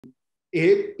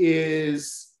it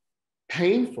is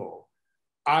painful.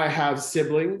 I have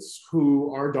siblings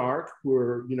who are dark, who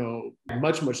are,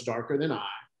 much, much darker than I.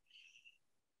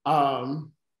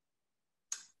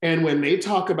 And when they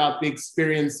talk about the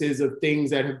experiences of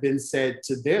things that have been said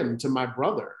to them, to my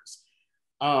brothers,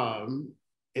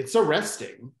 it's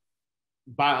arresting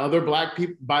by other Black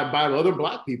people, by other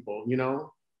Black people,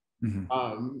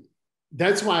 Mm-hmm.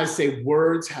 That's why I say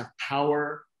words have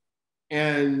power.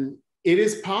 And it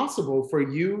is possible for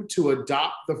you to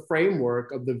adopt the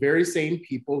framework of the very same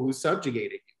people who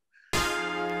subjugated you.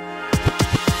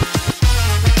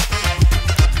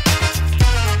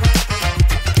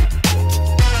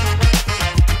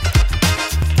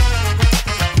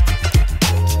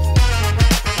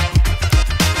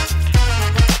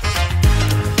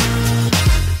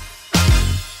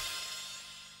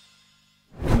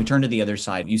 Turn to the other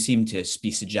side. You seem to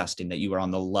be suggesting that you were on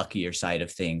the luckier side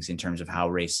of things in terms of how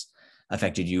race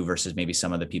affected you versus maybe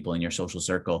some of the people in your social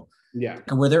circle. Yeah.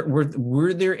 And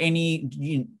were there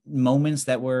any moments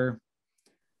that were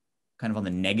kind of on the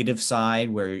negative side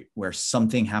where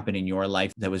something happened in your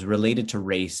life that was related to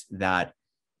race that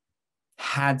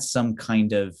had some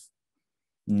kind of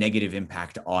negative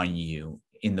impact on you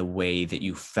in the way that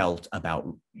you felt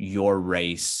about your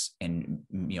race and,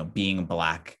 being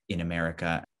Black in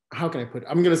America? How can I put it?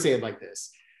 I'm going to say it like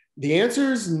this. The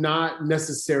answer is not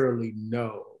necessarily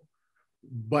no,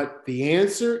 but the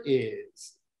answer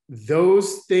is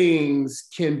those things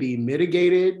can be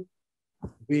mitigated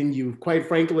when you, quite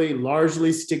frankly,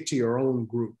 largely stick to your own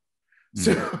group.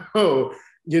 Mm-hmm. So,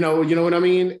 you know what I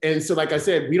mean? And so, like I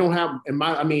said, we don't have,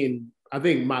 I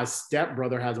think my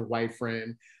stepbrother has a white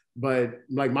friend, but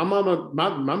like my mama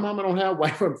don't have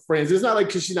white friends. It's not like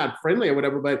because she's not friendly or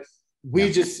whatever, but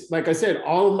we just, like I said,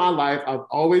 all of my life, I've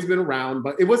always been around,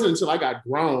 but it wasn't until I got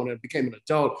grown and became an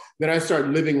adult that I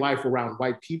started living life around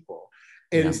white people.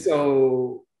 And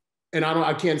so, and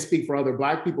I can't speak for other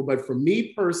Black people, but for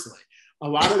me personally, a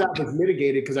lot of that was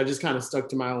mitigated because I just kind of stuck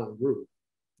to my own group.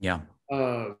 Yeah.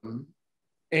 Or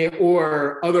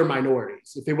other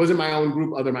minorities. If it wasn't my own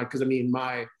group, because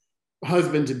my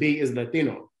husband-to-be is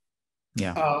Latino.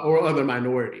 Yeah. Or other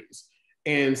minorities.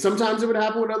 And sometimes it would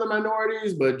happen with other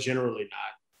minorities, but generally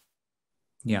not.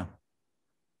 Yeah.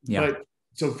 Yeah. But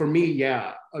so for me,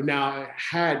 yeah. Now,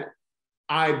 had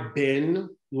I been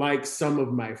like some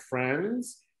of my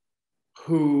friends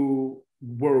who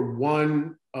were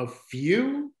one of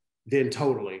few, then it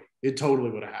totally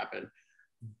would have happened.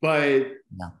 But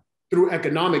through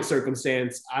economic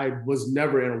circumstance, I was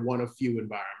never in a one of few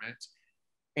environment.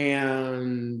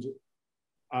 And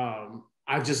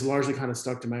I just largely kind of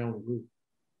stuck to my own group.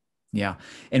 Yeah.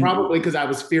 And probably because I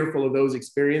was fearful of those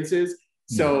experiences.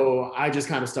 So I just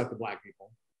kind of stuck to Black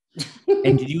people.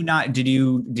 And did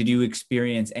you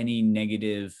experience any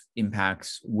negative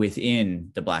impacts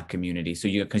within the Black community? So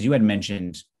because you had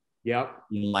mentioned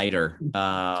lighter,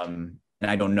 and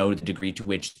I don't know the degree to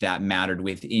which that mattered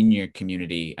within your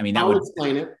community. I'll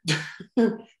explain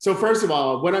it. So first of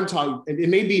all, what I'm talking, it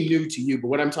may be new to you, but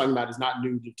what I'm talking about is not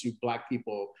new to Black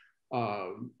people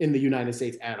in the United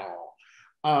States at all.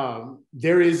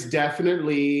 There is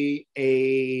definitely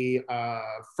a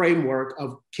framework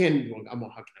of how can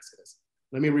I say this?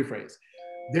 Let me rephrase.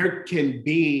 There can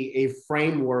be a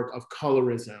framework of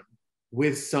colorism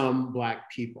with some Black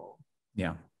people.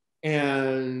 Yeah.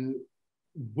 And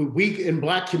we in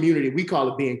Black community, we call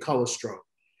it being color stroke.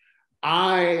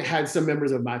 I had some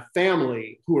members of my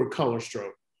family who were color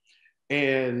stroke.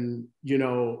 And,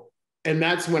 and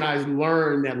that's when I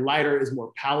learned that lighter is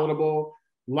more palatable.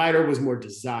 Lighter was more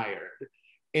desired.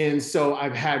 And so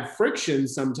I've had friction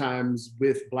sometimes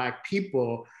with Black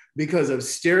people because of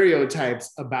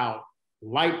stereotypes about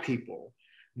light people,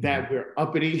 that we're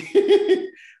uppity,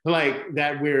 like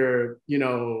that we're,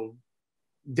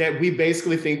 that we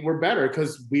basically think we're better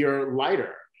because we are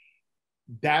lighter.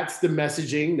 That's the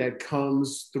messaging that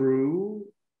comes through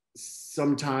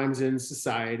sometimes in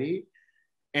society.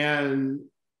 And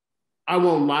I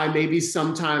won't lie, maybe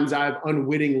sometimes I've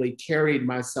unwittingly carried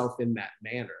myself in that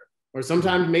manner. Or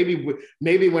sometimes maybe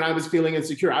when I was feeling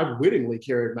insecure, I've wittingly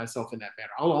carried myself in that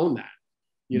manner. I'll own that,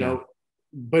 you know.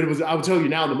 But I'll tell you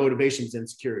now, the motivation is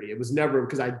insecurity. It was never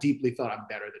because I deeply felt I'm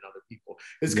better than other people.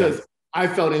 It's because I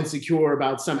felt insecure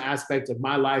about some aspect of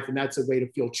my life, and that's a way to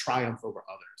feel triumph over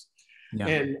others. Yeah.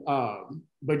 And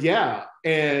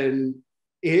and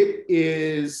it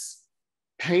is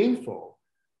painful.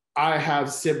 I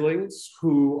have siblings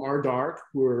who are dark,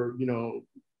 who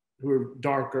are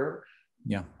darker.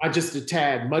 Yeah. I just a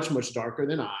tad much darker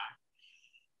than I.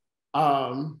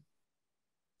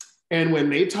 And when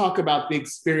they talk about the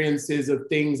experiences of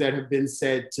things that have been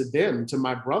said to them, to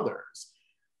my brothers,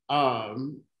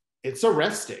 it's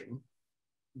arresting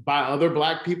by other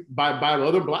Black people, by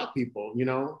other Black people, you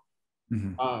know?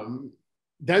 Mm-hmm.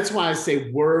 That's why I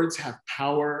say words have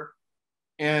power.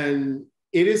 And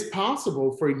it is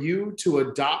possible for you to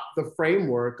adopt the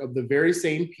framework of the very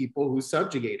same people who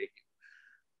subjugated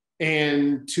you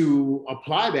and to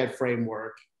apply that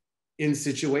framework in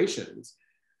situations.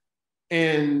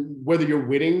 And whether you're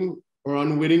witting or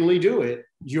unwittingly do it,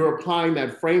 you're applying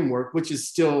that framework, which is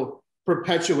still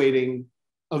perpetuating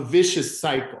a vicious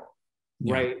cycle,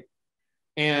 right?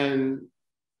 And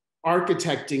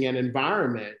architecting an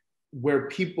environment where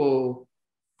people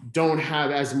don't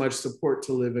have as much support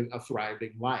to live a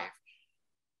thriving life.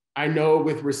 I know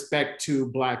with respect to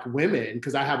Black women,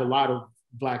 because I have a lot of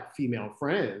Black female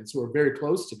friends who are very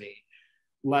close to me,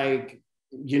 like,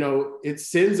 you know, it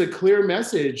sends a clear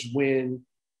message when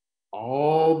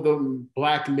all the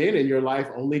Black men in your life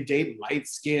only date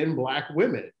light-skinned Black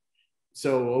women.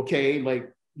 So, okay,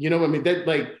 like, you know what I mean? That,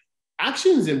 like,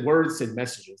 actions and words send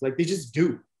messages, like they just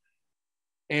do.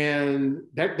 And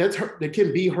that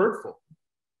can be hurtful,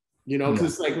 you know,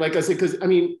 because like I said, because I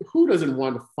mean, who doesn't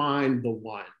want to find the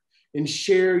one and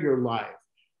share your life?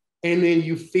 And then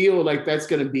you feel like that's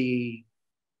going to be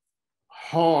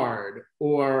hard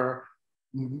or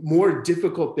more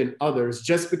difficult than others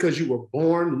just because you were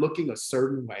born looking a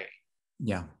certain way.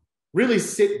 Yeah. Really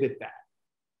sit with that.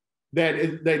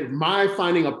 That my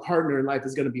finding a partner in life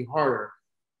is going to be harder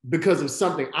because of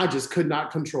something I just could not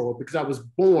control because I was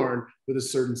born with a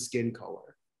certain skin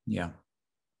color. Yeah.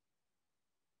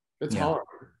 That's hard.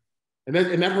 And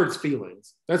that hurts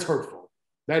feelings. That's hurtful.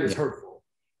 That is hurtful.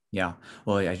 Yeah.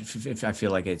 Well, I feel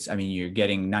like you're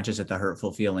getting not just at the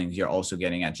hurtful feelings, you're also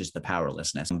getting at just the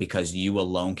powerlessness because you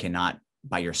alone cannot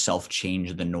by yourself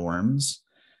change the norms.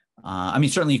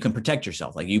 Certainly you can protect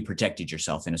yourself, like you protected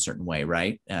yourself in a certain way,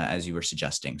 right? As you were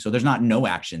suggesting. So there's not no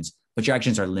actions, but your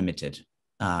actions are limited.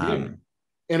 And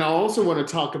I also want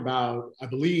to talk about, I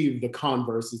believe the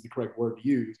converse is the correct word to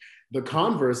use, the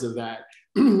converse of that.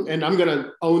 And I'm going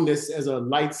to own this as a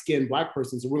light-skinned Black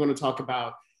person. So we're going to talk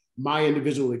about my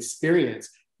individual experience,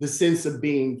 the sense of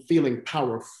feeling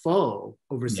powerful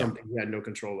over something you had no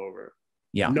control over.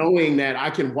 Yeah. Knowing that I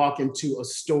can walk into a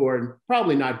store and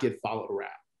probably not get followed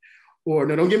around. Or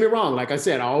no, don't get me wrong. Like I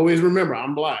said, I always remember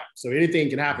I'm Black, so anything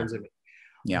can happen to me.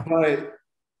 Yeah. But,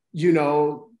 you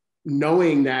know,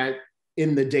 knowing that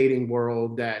in the dating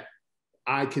world that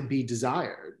I could be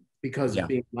desired because of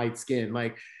being light skinned,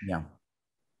 like,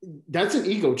 that's an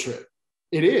ego trip.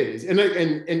 It is.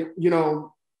 And you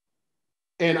know,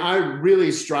 and I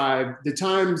really strive the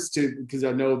times because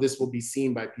I know this will be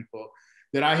seen by people,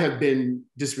 that I have been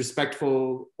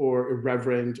disrespectful or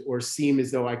irreverent or seem as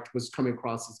though I was coming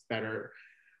across as better.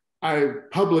 I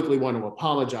publicly want to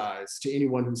apologize to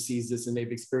anyone who sees this and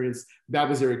that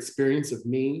was their experience of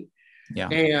me. Yeah.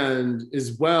 And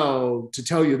as well to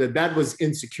tell you that was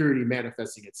insecurity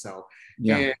manifesting itself.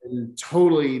 Yeah. And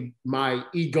totally my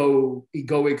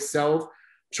egoic self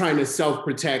trying to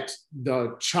self-protect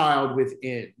the child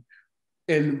within.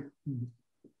 And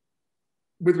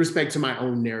with respect to my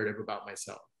own narrative about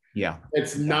myself. Yeah.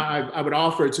 It's not, I would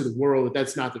offer it to the world that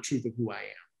that's not the truth of who I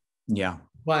am. Yeah.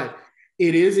 But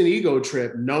it is an ego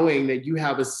trip knowing that you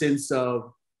have a sense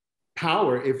of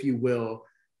power, if you will,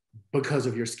 because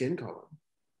of your skin color.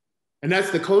 And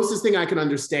that's the closest thing I can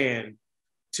understand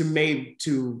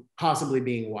to possibly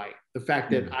being white. The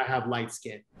fact that I have light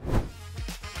skin.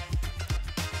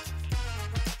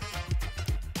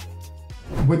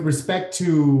 With respect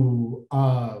to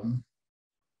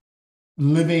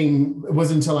living, it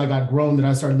wasn't until I got grown that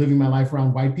I started living my life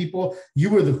around white people. You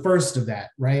were the first of that,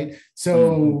 right?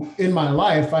 So in my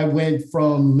life, I went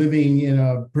from living in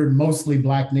a mostly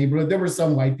Black neighborhood. There were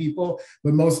some white people,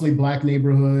 but mostly Black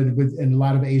neighborhood and a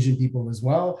lot of Asian people as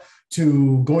well,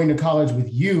 to going to college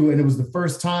with you. And it was the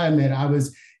first time that I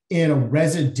was in a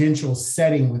residential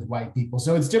setting with white people.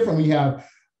 So it's different when you have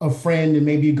a friend and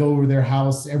maybe you go over their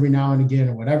house every now and again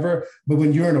or whatever. But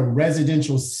when you're in a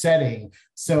residential setting,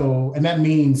 and that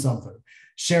means something,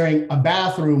 sharing a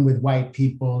bathroom with white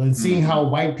people and seeing how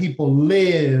white people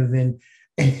live. And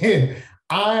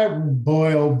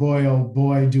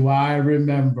boy, do I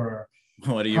remember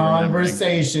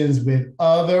conversations with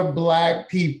other Black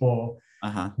people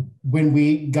when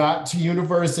we got to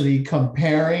university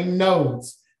comparing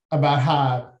notes about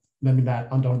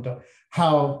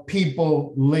how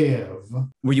people live.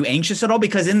 Were you anxious at all?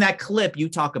 Because in that clip, you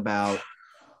talk about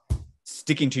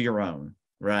sticking to your own,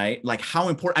 right? Like how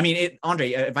important,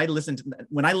 Andre,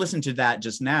 when I listened to that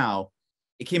just now,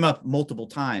 it came up multiple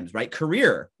times, right?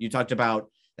 Career, you talked about,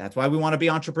 that's why we want to be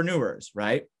entrepreneurs,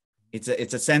 right? It's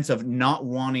a sense of not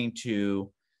wanting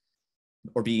to,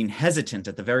 or being hesitant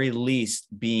at the very least,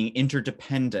 being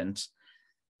interdependent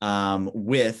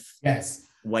with Yes.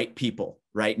 white people,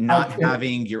 right? Not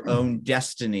having your own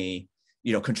destiny,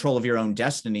 control of your own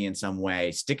destiny in some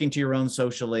way, sticking to your own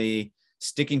socially,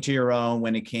 sticking to your own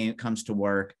when it comes to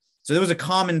work. So there was a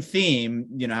common theme,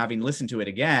 having listened to it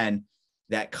again,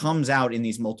 that comes out in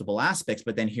these multiple aspects.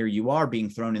 But then here you are being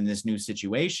thrown in this new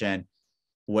situation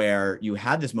where you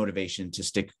had this motivation to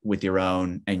stick with your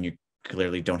own, and you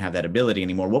clearly don't have that ability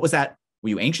anymore. What was that? Were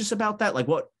you anxious about that? Like,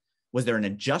 what was there an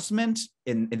adjustment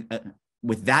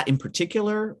with that in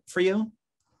particular for you?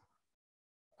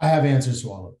 I have answers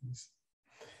to all of these.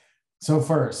 So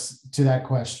first, to that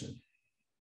question,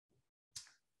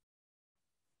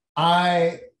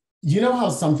 you know how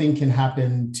something can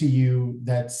happen to you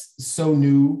that's so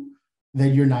new that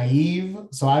you're naive?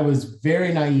 So I was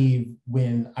very naive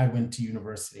when I went to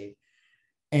university,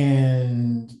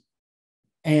 and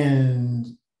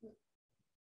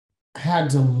had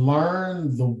to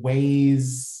learn the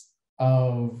ways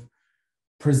of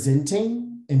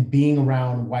presenting and being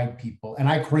around white people. And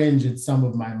I cringe at some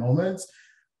of my moments,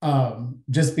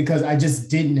 just because I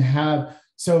just didn't have,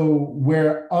 so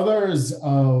where other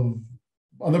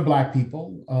Black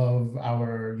people of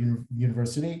our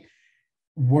university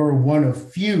were one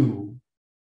of few,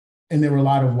 and there were a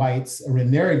lot of whites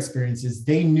in their experiences,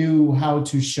 they knew how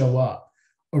to show up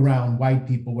around white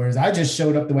people, whereas I just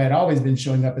showed up the way I'd always been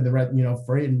showing up in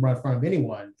front of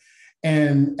anyone.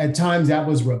 And at times that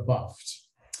was rebuffed.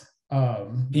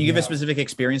 Can you give a specific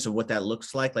experience of what that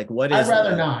looks like? Like, what is? I'd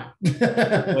rather not.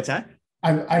 What's that?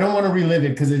 I don't want to relive it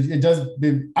because it does.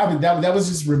 That was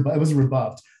just it was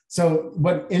rebuffed. So,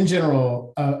 but in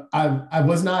general, I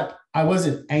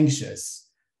wasn't anxious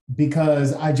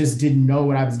because I just didn't know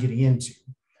what I was getting into.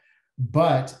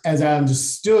 But as I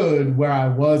understood where I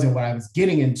was and what I was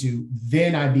getting into,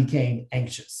 then I became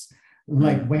anxious.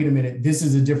 Like, wait a minute, this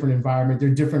is a different environment. There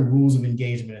are different rules of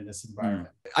engagement in this environment.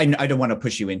 I don't want to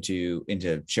push you into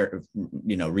share,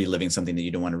 reliving something that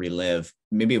you don't want to relive.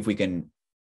 Maybe if we can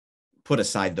put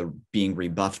aside the being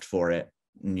rebuffed for it,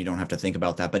 and you don't have to think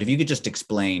about that. But if you could just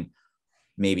explain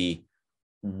maybe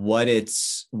what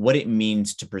it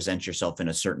means to present yourself in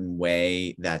a certain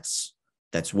way that's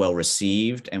well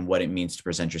received, and what it means to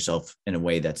present yourself in a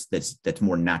way that's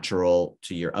more natural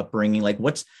to your upbringing. Like,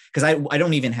 because I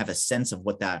don't even have a sense of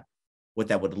what that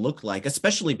would look like,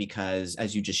 especially because,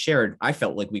 as you just shared, I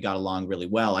felt like we got along really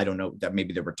well. I don't know, that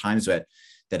maybe there were times that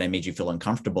I made you feel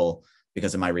uncomfortable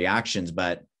because of my reactions,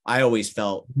 but I always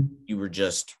felt you were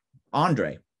just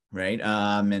Andre, right?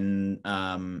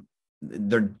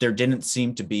 There didn't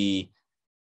seem to be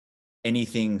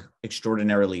anything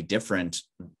extraordinarily different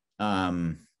that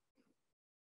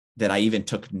I even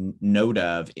took note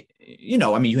of. You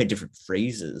had different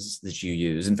phrases that you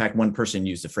use. In fact, one person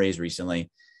used a phrase recently,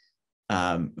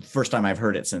 first time I've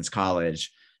heard it since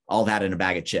college, all that in a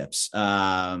bag of chips.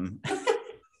 I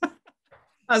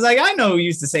was like, I know who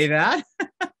used to say that.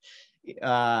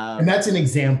 And that's an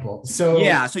example. So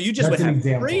yeah, so you just would have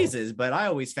phrases, but I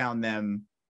always found them,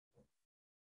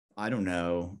 I don't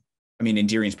know. I mean,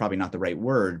 endearing is probably not the right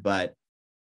word, but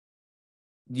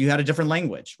you had a different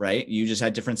language, right? You just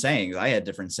had different sayings. I had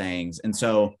different sayings. And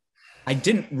so I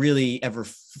didn't really ever,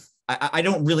 I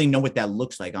don't really know what that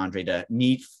looks like, Andre, to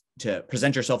need to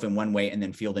present yourself in one way and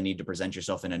then feel the need to present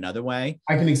yourself in another way.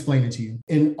 I can explain it to you.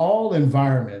 In all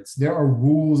environments, there are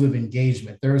rules of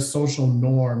engagement. There are social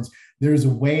norms. There's a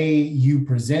way you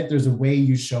present. There's a way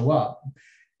you show up.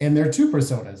 And there are two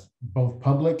personas, both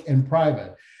public and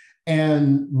private.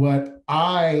 And what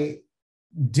I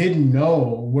didn't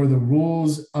know were the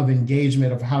rules of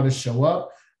engagement of how to show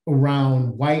up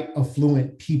around white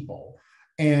affluent people,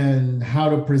 and how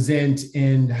to present,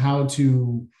 and how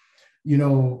to,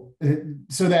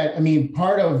 so that,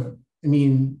 part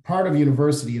of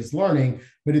university is learning,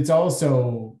 but it's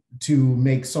also to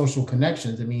make social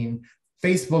connections.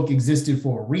 Facebook existed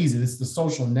for a reason. It's the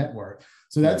social network.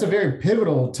 So that's a very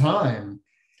pivotal time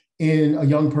in a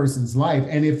young person's life.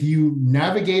 And if you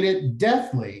navigate it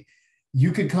deftly,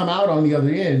 you could come out on the other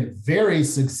end very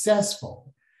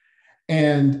successful.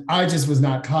 And I just was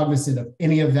not cognizant of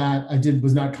any of that.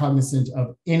 Was not cognizant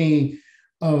of any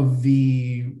of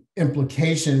the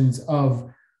implications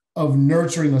of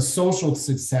nurturing a social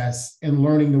success and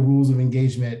learning the rules of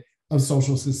engagement of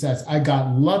social success. I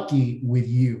got lucky with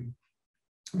you.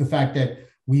 The fact that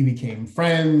we became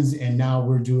friends, and now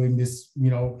we're doing this,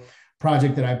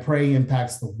 project that I pray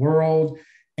impacts the world.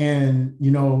 And,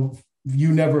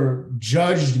 you never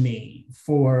judged me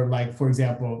for, like, for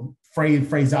example,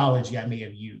 phraseology I may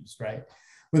have used, right?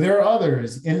 But there are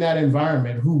others in that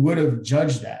environment who would have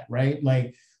judged that, right?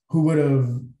 Like, who would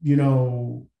have,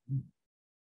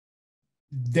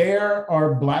 there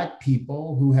are Black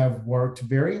people who have worked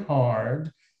very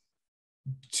hard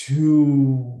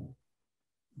to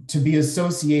be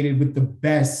associated with the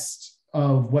best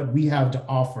of what we have to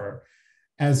offer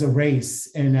as a race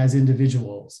and as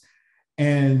individuals.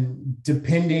 And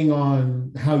depending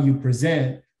on how you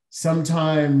present,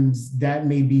 sometimes that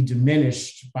may be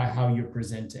diminished by how you're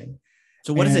presenting.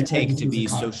 So what does it take to be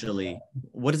socially,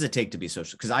 what does it take to be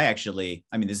social? Because I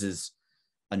mean, this is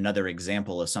another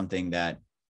example of something that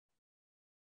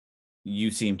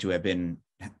you seem to have been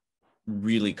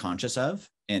really conscious of.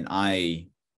 And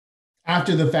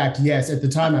after the fact, yes. At the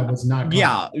time, I was not.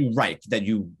 Yeah, right. That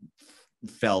you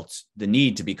felt the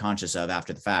need to be conscious of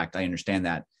after the fact. I understand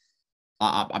that.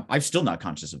 I'm still not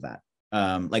conscious of that.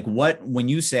 Like, when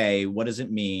you say, what does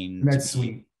it mean? That's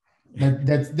sweet.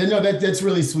 That's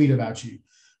really sweet about you.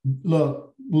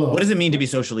 Look. What does it mean to be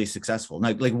socially successful?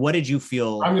 Like what did you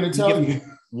feel? I'm going to tell you.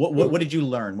 What did you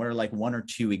learn? What are like one or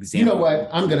two examples? You know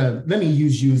what? Let me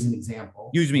use you as an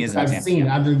example. Use me as an example.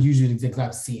 I've been using an example.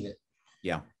 I've seen it.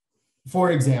 Yeah.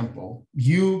 For example,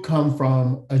 you come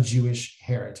from a Jewish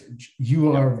heritage.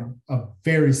 You are a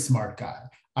very smart guy.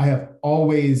 I've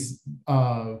always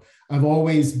been,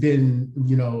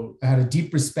 I had a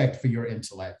deep respect for your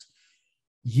intellect.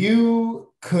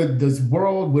 This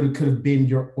world could have been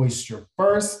your oyster.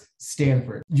 First,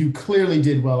 Stanford. You clearly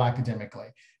did well academically.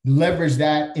 Leverage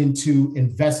that into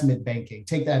investment banking.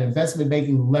 Take that investment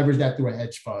banking, leverage that through a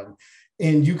hedge fund.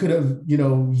 And you could have,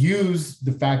 used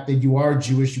the fact that you are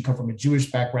Jewish, you come from a Jewish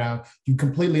background, you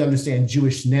completely understand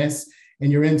Jewishness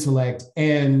and your intellect.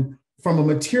 And from a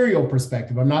material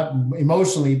perspective, I'm not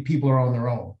emotionally, people are on their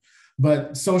own,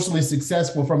 but socially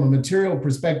successful from a material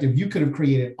perspective, you could have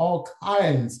created all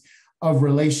kinds of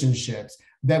relationships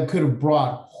that could have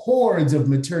brought hordes of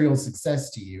material success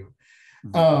to you.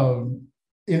 Mm-hmm.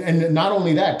 And not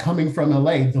only that, coming from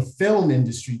LA, the film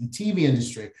industry, the TV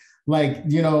industry,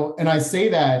 and I say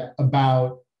that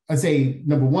I say,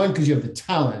 number one, because you have the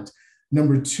talent.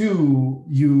 Number two,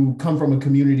 you come from a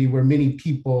community where many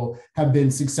people have been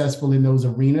successful in those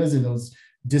arenas, in those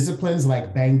disciplines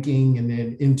like banking and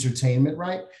then entertainment,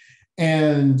 right?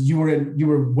 And you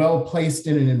were well placed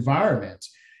in an environment.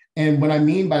 And what I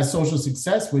mean by social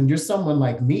success, when you're someone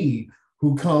like me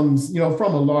who comes,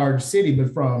 from a large city,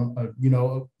 but from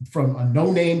a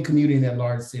no-name community in that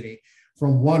large city,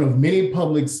 from one of many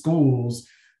public schools,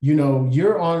 you're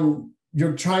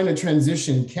trying to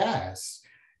transition caste.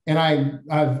 And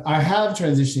I have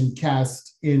transitioned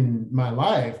caste in my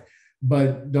life,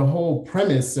 but the whole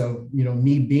premise of,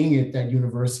 me being at that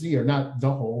university, or not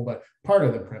the whole, but part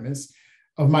of the premise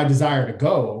of my desire to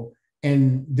go,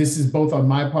 and this is both on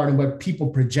my part and what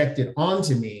people projected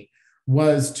onto me,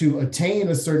 was to attain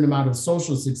a certain amount of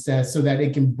social success so that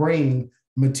it can bring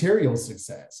material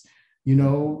success.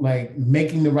 Like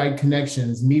making the right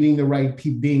connections, meeting the right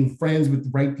people, being friends with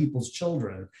the right people's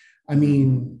children. I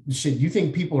mean, shit, you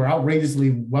think people are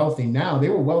outrageously wealthy now? They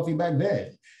were wealthy back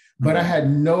then. But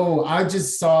I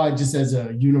just saw it just as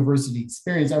a university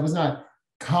experience. I was not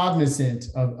cognizant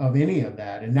of any of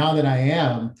that. And now that I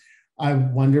am, I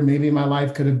wonder maybe my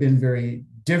life could have been very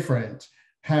different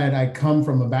had I come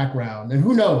from a background. And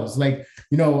who knows, I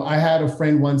had a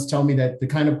friend once tell me that the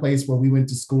kind of place where we went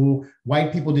to school,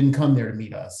 white people didn't come there to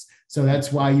meet us. So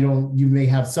that's why you may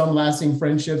have some lasting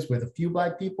friendships with a few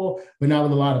Black people, but not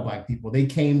with a lot of Black people. They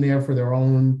came there for their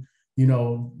own,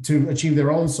 to achieve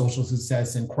their own social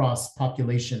success and cross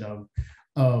population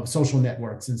of social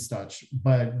networks and such.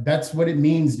 But that's what it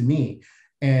means to me.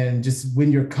 And just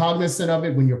when you're cognizant of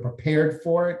it, when you're prepared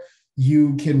for it,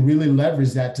 you can really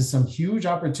leverage that to some huge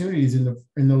opportunities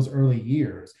in those early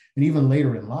years and even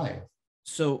later in life.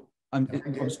 So I'm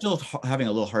still having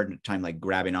a little hard time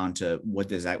grabbing onto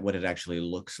what it actually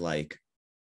looks like,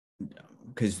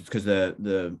 because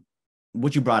the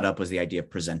what you brought up was the idea of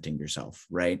presenting yourself,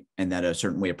 right? And that a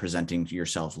certain way of presenting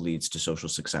yourself leads to social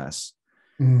success.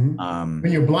 Mm-hmm.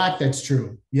 When you're Black, that's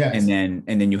true. Yes. And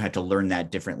then you had to learn that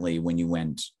differently when you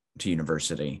went to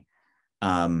university.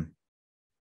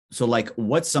 So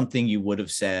what's something you would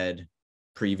have said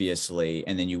previously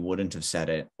and then you wouldn't have said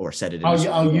it, or said it?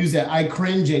 I'll use that. I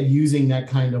cringe at using that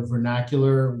kind of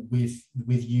vernacular with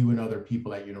you and other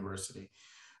people at university.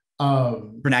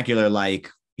 Vernacular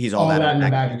he's all that in a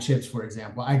bag of chips, for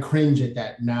example. I cringe at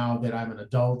that now that I'm an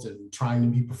adult and trying to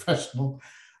be professional.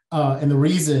 And the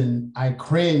reason I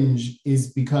cringe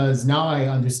is because now I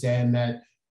understand that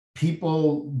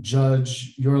people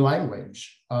judge your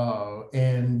language,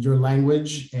 and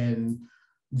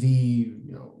the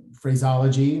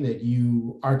phraseology that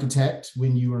you architect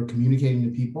when you are communicating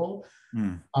to people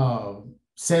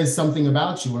says something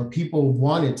about you, or people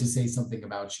wanted to say something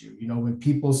about you. When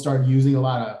people start using a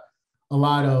lot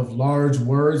of large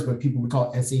words, what people would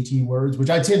call SAT words, which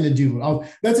I tend to do.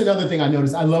 That's another thing I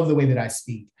noticed. I love the way that I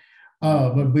speak.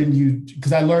 But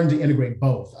because I learned to integrate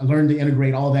both. I learned to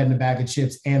integrate all that in a bag of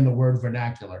chips and the word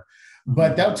vernacular.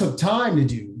 But that took time to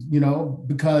do,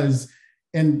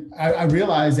 and I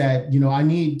realized that, I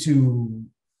need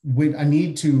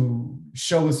to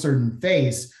show a certain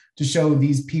face to show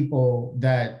these people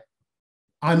that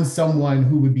I'm someone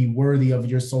who would be worthy of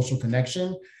your social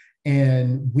connection,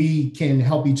 and we can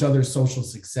help each other's social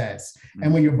success.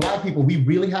 And when you're Black people, we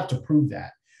really have to prove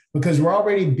that, because we're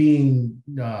already being,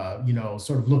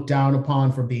 sort of looked down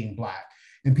upon for being Black.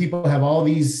 And people have all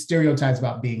these stereotypes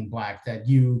about being Black, that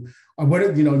you're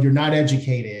not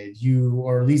educated,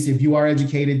 or at least if you are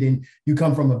educated, then you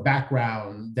come from a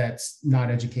background that's not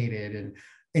educated,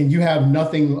 and you have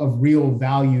nothing of real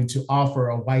value to offer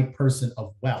a white person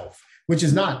of wealth, which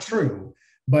is not true.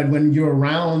 But when you're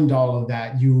around all of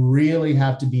that, you really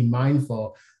have to be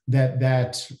mindful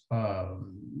that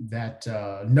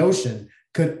notion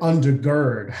could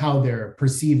undergird how they're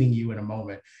perceiving you in a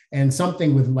moment. And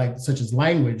something with such as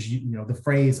language, the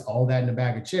phrase, all that in a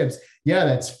bag of chips. Yeah,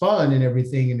 that's fun and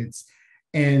everything. And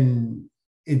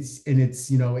it's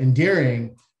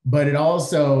endearing, but it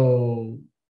also,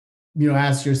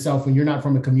 ask yourself, when you're not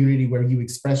from a community where you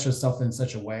express yourself in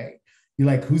such a way, you're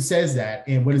like, who says that?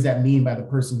 And what does that mean by the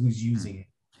person who's using it?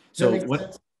 So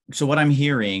what I'm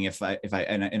hearing, and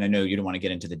I know you don't want to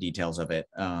get into the details of it.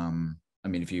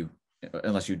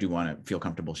 Unless you do want to feel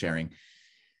comfortable sharing.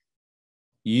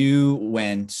 So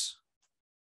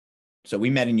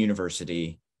we met in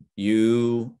university.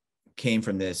 You came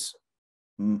from this,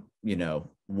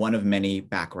 one of many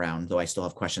background, though I still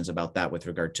have questions about that with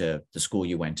regard to the school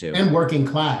you went to. And working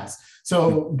class.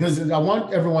 So, because I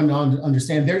want everyone to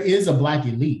understand, there is a Black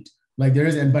elite, there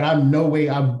is, but I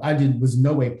was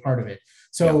no way part of it.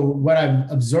 So what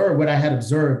I had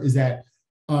observed is that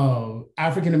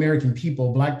African-American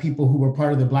people, Black people who were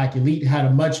part of the Black elite, had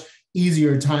a much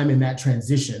easier time in that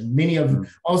transition. Many of them,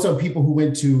 also people who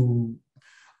went to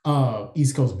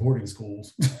East Coast boarding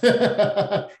schools,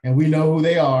 and we know who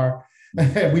they are.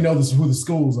 We know who the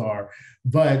schools are,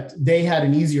 but they had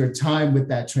an easier time with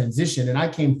that transition. And I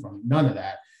came from none of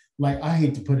that. I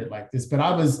hate to put it like this, but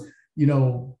I was,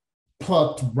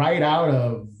 plucked right out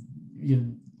of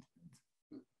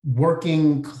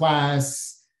working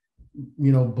class,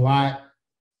 Black,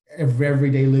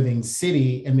 everyday living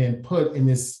city, and then put in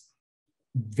this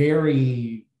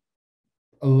very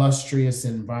illustrious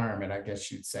environment, I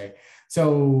guess you'd say.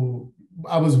 So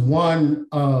I was one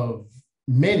of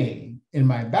many in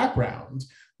my background,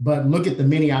 but look at the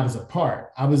many I was a part.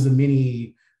 I was the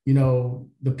many,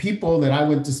 the people that I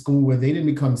went to school with, they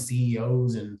didn't become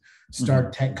CEOs and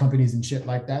start tech companies and shit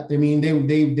like that. I mean,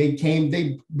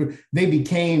 they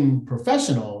became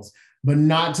professionals, but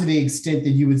not to the extent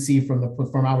that you would see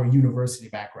from our university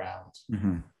background.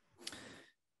 Mm-hmm.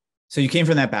 So you came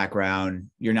from that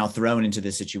background. You're now thrown into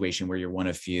this situation where you're one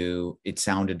of few. It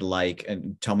sounded like,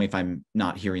 and tell me if I'm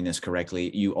not hearing this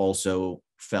correctly, you also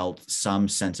felt some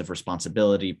sense of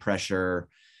responsibility, pressure,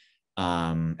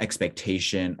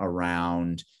 expectation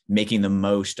around making the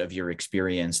most of your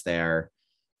experience there,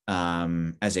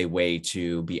 as a way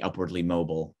to be upwardly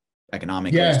mobile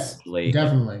economically. Yes,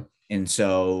 definitely.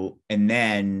 And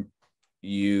then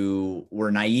you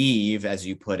were naive, as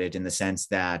you put it, in the sense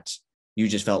that you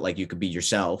just felt like you could be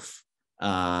yourself,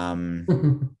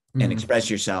 and express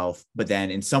yourself. But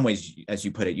then in some ways, as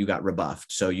you put it, you got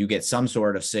rebuffed. So you get some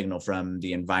sort of signal from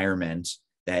the environment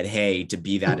that, hey, to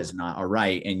be that is not all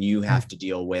right. And you have to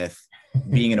deal with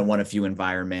being in a one of few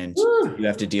environment. You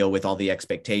have to deal with all the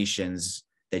expectations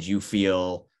that you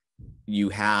feel you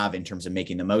have in terms of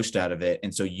making the most out of it.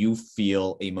 And so you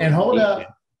feel a motivation. And hold up,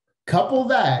 couple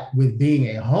that with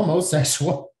being a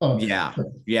homosexual. Yeah.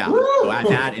 So add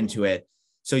that into it.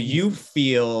 So you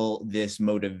feel this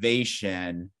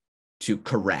motivation to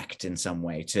correct in some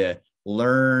way, to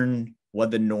learn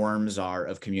what the norms are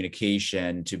of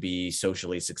communication to be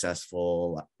socially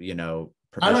succesual,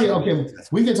 Okay,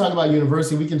 we can talk about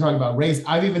university, we can talk about race.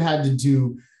 I've even had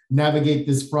to navigate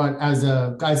this front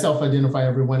I self-identify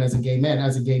everyone as a gay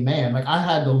man. Like, I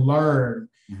had to learn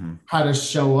how to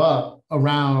show up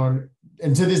around,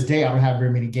 and to this day, I don't have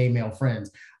very many gay male friends.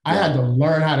 I had to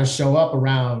learn how to show up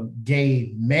around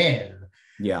gay men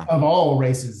of all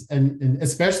races, and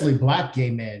especially Black gay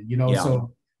men,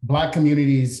 So Black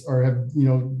communities or have,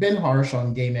 been harsh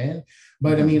on gay men.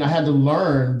 But I mean, I had to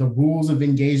learn the rules of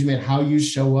engagement, how you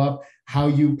show up, how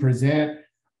you present.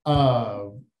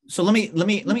 So let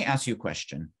me ask you a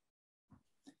question.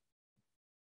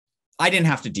 I didn't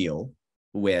have to deal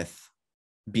with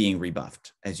being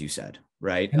rebuffed, as you said,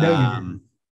 right? I know you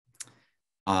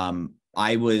didn't.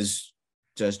 I was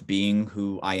just being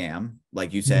who I am,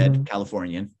 like you said,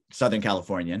 Californian, Southern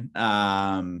Californian.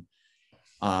 Although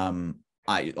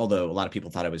a lot of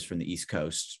people thought I was from the East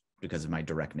Coast because of my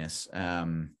directness.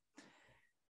 But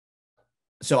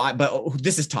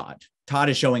this is Todd. Todd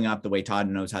is showing up the way Todd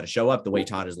knows how to show up, the way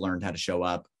Todd has learned how to show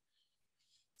up.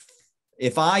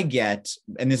 If I get,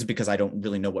 and this is because I don't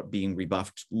really know what being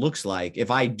rebuffed looks like.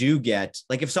 If I do get,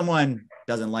 like, if someone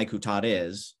doesn't like who Todd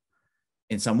is,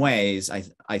 in some ways, I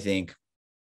think,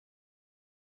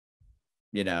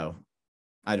 I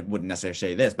wouldn't necessarily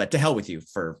say this, but to hell with you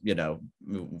for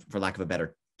lack of a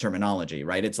better terminology,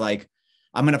 right? It's like,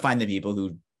 I'm going to find the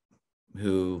people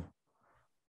who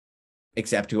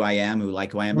accept who I am, who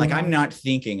like who I am. Like, I'm not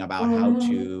thinking about how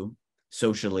to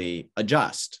socially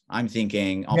adjust. I'm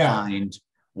thinking I'll find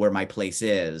where my place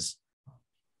is.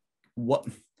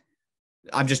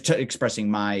 I'm just expressing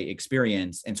my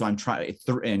experience. And so I'm trying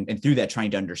and through that,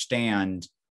 trying to understand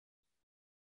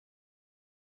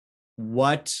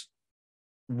what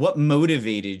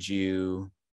motivated you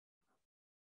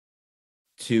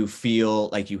to feel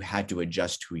like you had to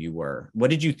adjust who you were? What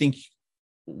did you think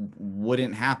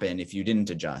wouldn't happen if you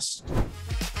didn't adjust?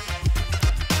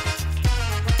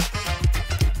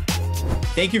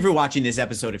 Thank you for watching this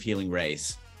episode of Healing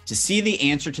Race. To see the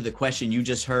answer to the question you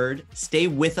just heard, stay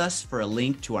with us for a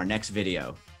link to our next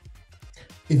video.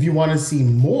 If you want to see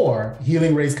more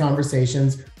Healing Race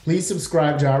conversations, please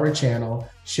subscribe to our channel,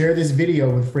 share this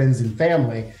video with friends and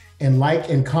family, and like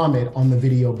and comment on the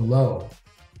video below.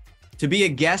 To be a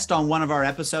guest on one of our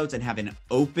episodes and have an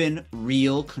open,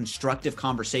 real, constructive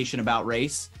conversation about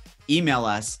race, email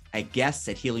us at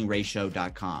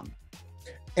guests@healingraceshow.com.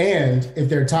 And if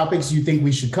there are topics you think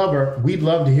we should cover, we'd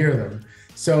love to hear them.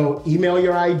 So email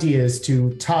your ideas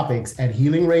to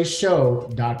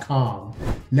topics@healingraceshow.com.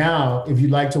 Now, if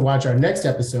you'd like to watch our next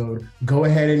episode, go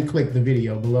ahead and click the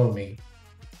video below me.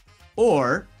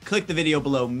 Or click the video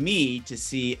below me to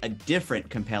see a different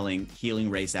compelling Healing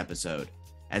Race episode.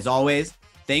 As always,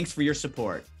 thanks for your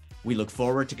support. We look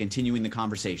forward to continuing the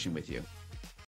conversation with you.